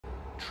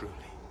truly.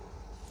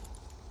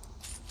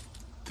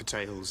 The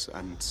tales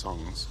and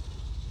songs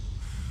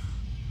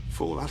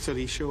fall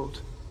utterly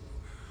short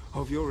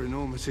of your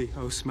enormity,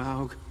 O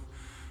Smaug,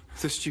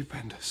 the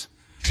stupendous.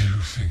 Do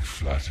you think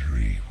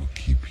flattery will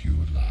keep you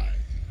alive?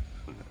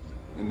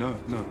 No.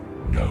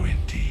 No,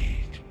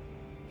 indeed.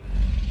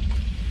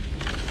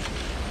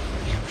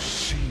 You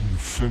seem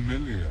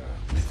familiar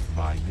with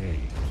my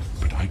name,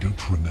 but I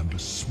don't remember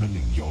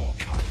smelling your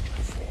kind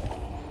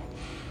before.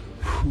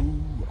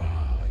 Who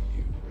are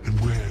you, and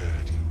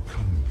where do you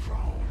come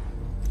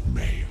from,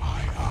 may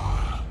I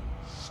ask?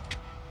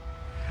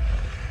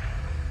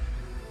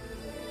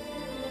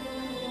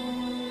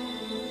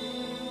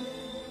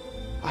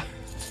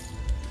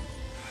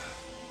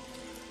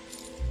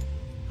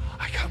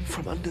 I come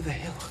from under the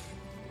hill.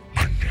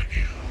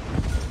 Underhill.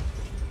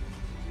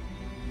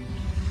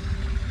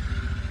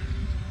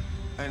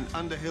 And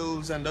under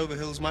hills and over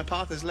hills my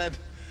path is led.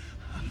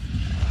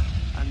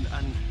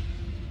 And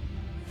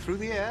through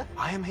the air,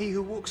 I am he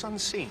who walks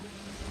unseen.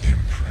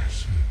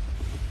 Impressive.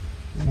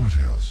 What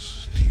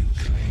else do you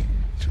claim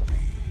to be?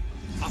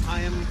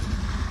 I am...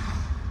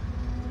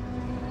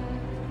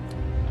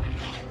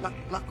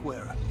 luck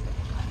wearer.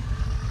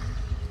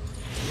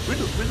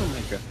 Riddle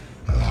maker.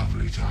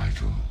 Lovely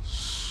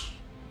titles.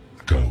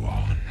 Go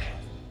on.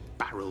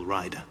 Barrel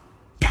rider.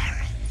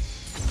 Barrel.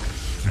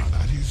 Now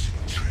that is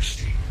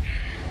interesting.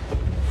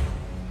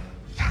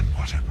 And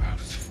what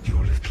about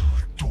your little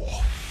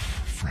dwarf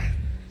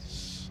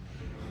friends?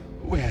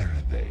 Where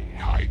are they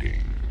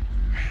hiding?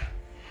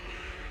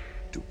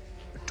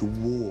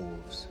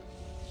 Dwarves.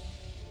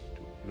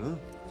 No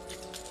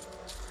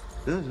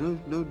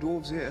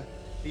dwarves here.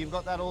 You've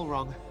got that all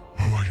wrong.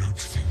 Oh, I don't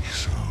think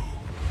so.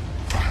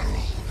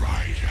 Barrel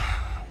rider.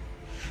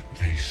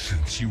 They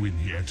sent you in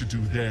here to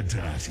do their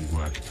dirty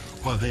work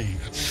while they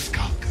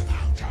skulk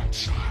about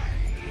outside.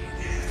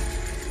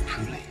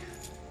 Truly.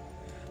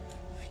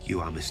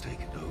 You are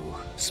mistaken,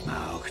 O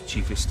Smaug,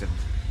 chiefest and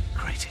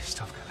greatest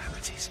of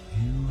calamities.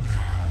 You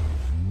have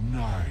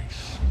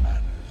nice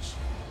manners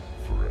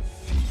for a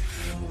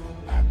thief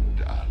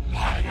and a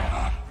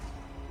liar.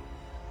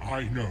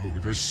 I know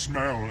the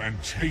smell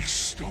and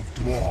taste of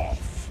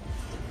dwarf.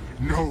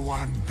 No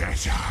one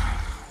better.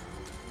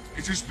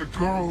 It is the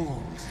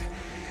gold.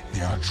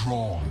 They are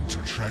drawn to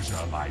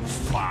treasure like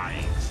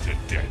flies to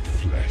dead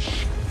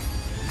flesh.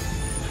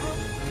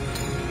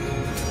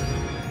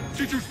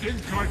 Did you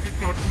think I did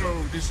not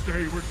know this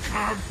day would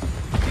come?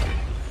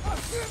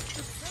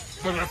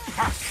 That a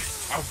pack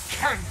of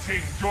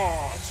canting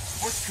dogs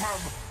would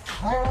come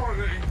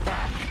crawling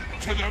back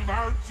to the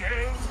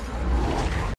mountains?